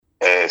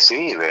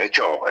Sí, de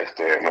hecho,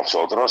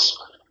 nosotros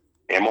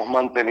hemos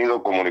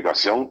mantenido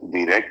comunicación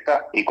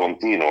directa y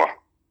continua,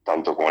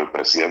 tanto con el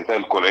presidente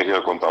del Colegio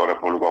de Contadores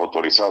Públicos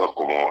Autorizados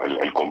como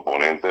el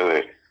componente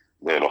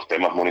de los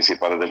temas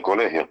municipales del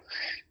colegio.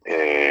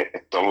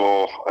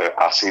 Esto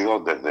ha sido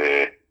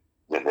desde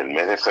el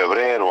mes de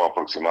febrero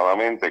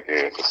aproximadamente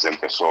que se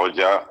empezó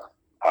ya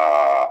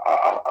a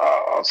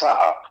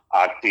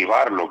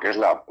activar lo que es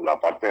la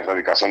parte de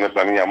erradicación de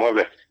planilla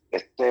mueble.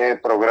 Este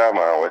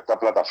programa o esta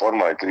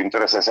plataforma de Crim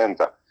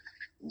 360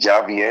 ya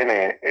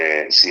viene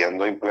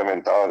siendo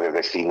implementada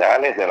desde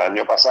finales del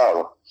año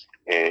pasado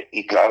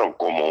y claro,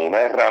 como una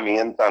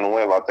herramienta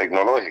nueva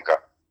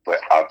tecnológica, pues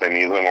ha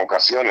tenido en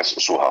ocasiones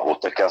sus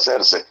ajustes que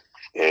hacerse,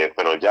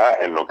 pero ya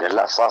en lo que es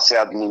la fase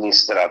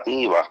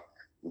administrativa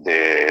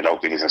de la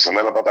utilización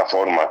de la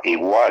plataforma,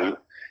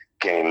 igual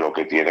que en lo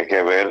que tiene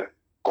que ver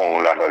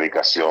con la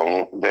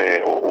erradicación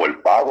o el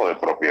pago de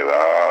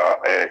propiedad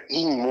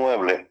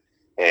inmueble,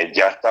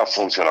 ya está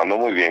funcionando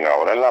muy bien.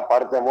 Ahora en la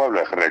parte de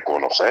muebles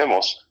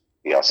reconocemos,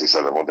 y así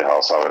se lo hemos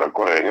dejado saber al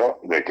colegio,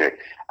 de que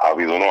ha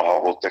habido unos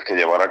ajustes que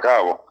llevar a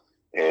cabo.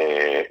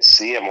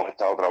 Sí hemos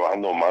estado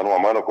trabajando mano a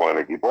mano con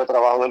el equipo de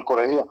trabajo del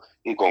colegio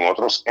y con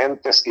otros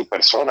entes y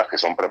personas que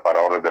son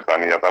preparadores de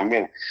planilla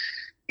también.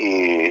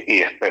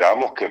 Y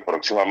esperamos que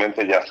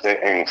próximamente ya esté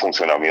en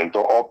funcionamiento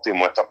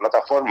óptimo esta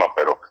plataforma,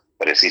 pero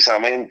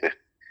precisamente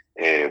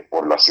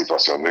por la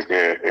situación de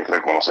que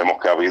reconocemos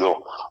que ha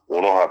habido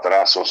unos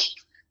atrasos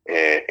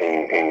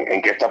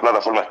en que esta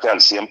plataforma esté al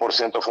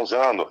 100%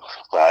 funcionando,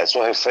 pues a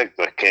esos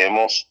efectos es que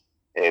hemos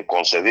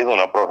concedido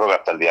una prórroga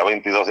hasta el día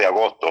 22 de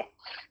agosto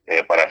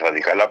para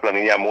erradicar la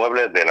planilla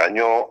mueble del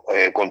año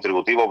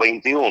contributivo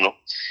 21,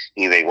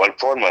 y de igual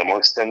forma hemos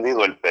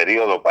extendido el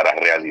periodo para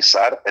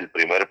realizar el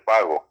primer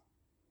pago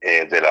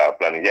de la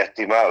planilla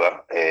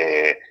estimada,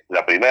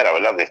 la primera,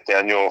 ¿verdad?, de este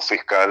año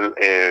fiscal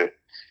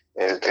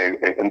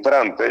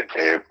entrante,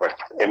 pues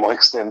hemos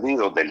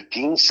extendido del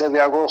 15 de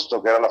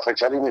agosto, que era la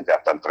fecha límite,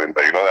 hasta el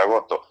 31 de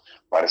agosto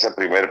para ese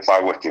primer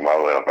pago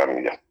estimado de la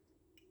planilla.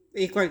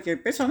 Y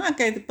cualquier persona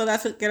que pueda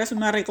quiera hacer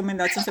una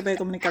recomendación se puede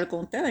comunicar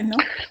con ustedes, ¿no?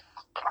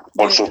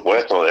 Por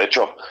supuesto, de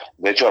hecho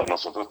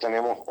nosotros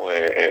tenemos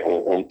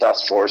un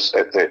task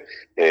force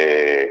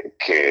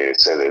que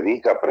se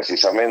dedica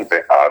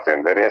precisamente a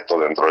atender esto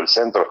dentro del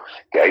centro,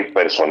 que hay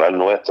personal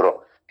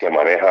nuestro que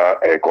maneja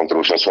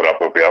contribución sobre la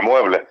propiedad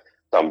mueble.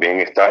 También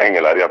está en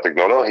el área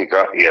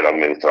tecnológica y el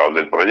administrador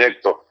del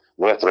proyecto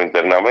nuestro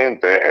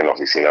internamente en la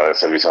oficina de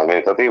servicios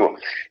administrativos,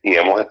 y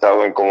hemos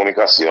estado en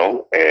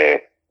comunicación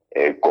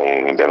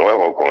de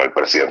nuevo con el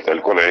presidente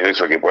del colegio y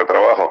su equipo de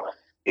trabajo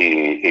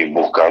y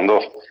buscando.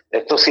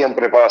 Esto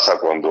siempre pasa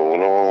cuando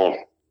uno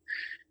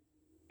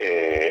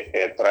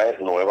trae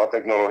nueva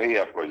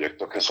tecnología,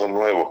 proyectos que son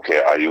nuevos,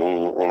 que hay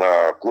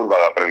una curva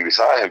de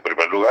aprendizaje en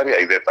primer lugar y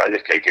hay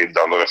detalles que hay que ir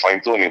dándole fine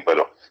tuning,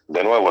 pero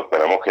de nuevo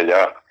esperamos que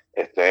ya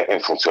esté en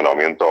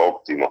funcionamiento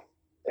óptimo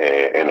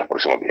en los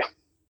próximos días.